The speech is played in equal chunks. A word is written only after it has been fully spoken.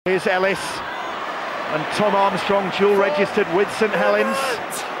Here's Ellis and Tom Armstrong dual registered with St Helens.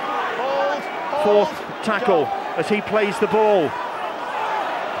 Fourth tackle as he plays the ball.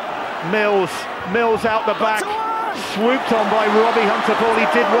 Mills out the back, swooped on by Robbie Hunter-Paul. He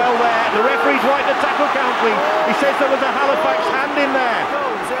did well there. The referee's right to tackle country. He says there was a Halifax hand in there.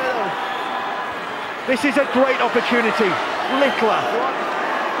 This is a great opportunity. Littler,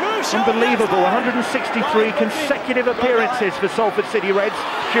 unbelievable, 163 consecutive appearances for Salford City Reds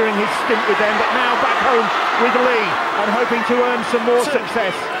during his stint with them, but now back home with Leigh and hoping to earn some more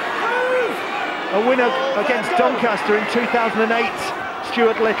success. A winner against Doncaster in 2008,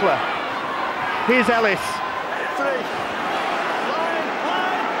 Stuart Littler. Here's Ellis.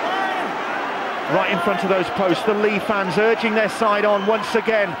 Right in front of those posts, the Leigh fans urging their side on once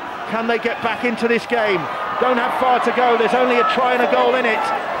again. Can they get back into this game? Don't have far to go, there's only a try and a goal in it.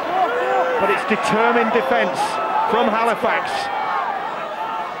 But it's determined defence from Halifax.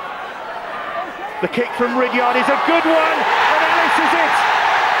 The kick from Ridyard is a good one, and Ellis is it.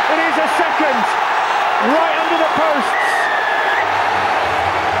 It is a second, right under the posts.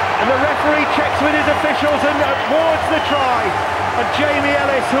 And the referee checks with his officials and awards the try. And Jamie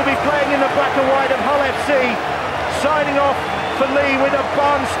Ellis, who'll be playing in the black and white of Hull FC, signing off for Leigh with a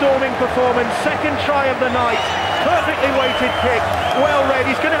barnstorming performance. Second try of the night, perfectly weighted kick, well read.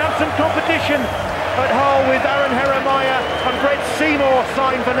 He's going to have some competition at Hull with Aaron Jeremiah and Brett Seymour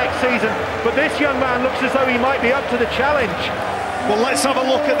signed for next season. But this young man looks as though he might be up to the challenge. Well, let's have a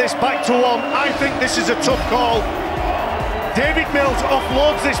look at this back to one. I think this is a tough call. David Mills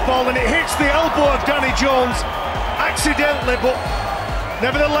offloads this ball and it hits the elbow of Danny Jones accidentally, but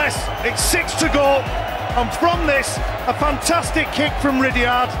nevertheless, it's 6 to go. And from this, a fantastic kick from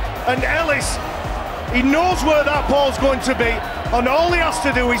Ridyard, and Ellis, he knows where that ball's going to be, and all he has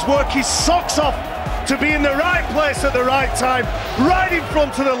to do is work his socks off to be in the right place at the right time, right in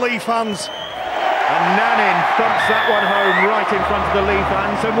front of the Leigh fans. And Nanin thumps that one home right in front of the Leigh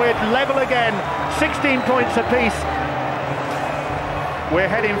fans, and we're level again, 16 points apiece.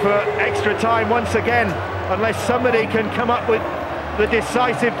 We're heading for extra time once again, unless somebody can come up with the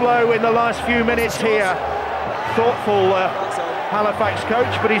decisive blow in the last few minutes here. Thoughtful Halifax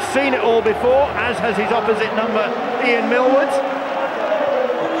coach, but he's seen it all before, as has his opposite number, Ian Millward.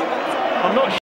 I'm not sure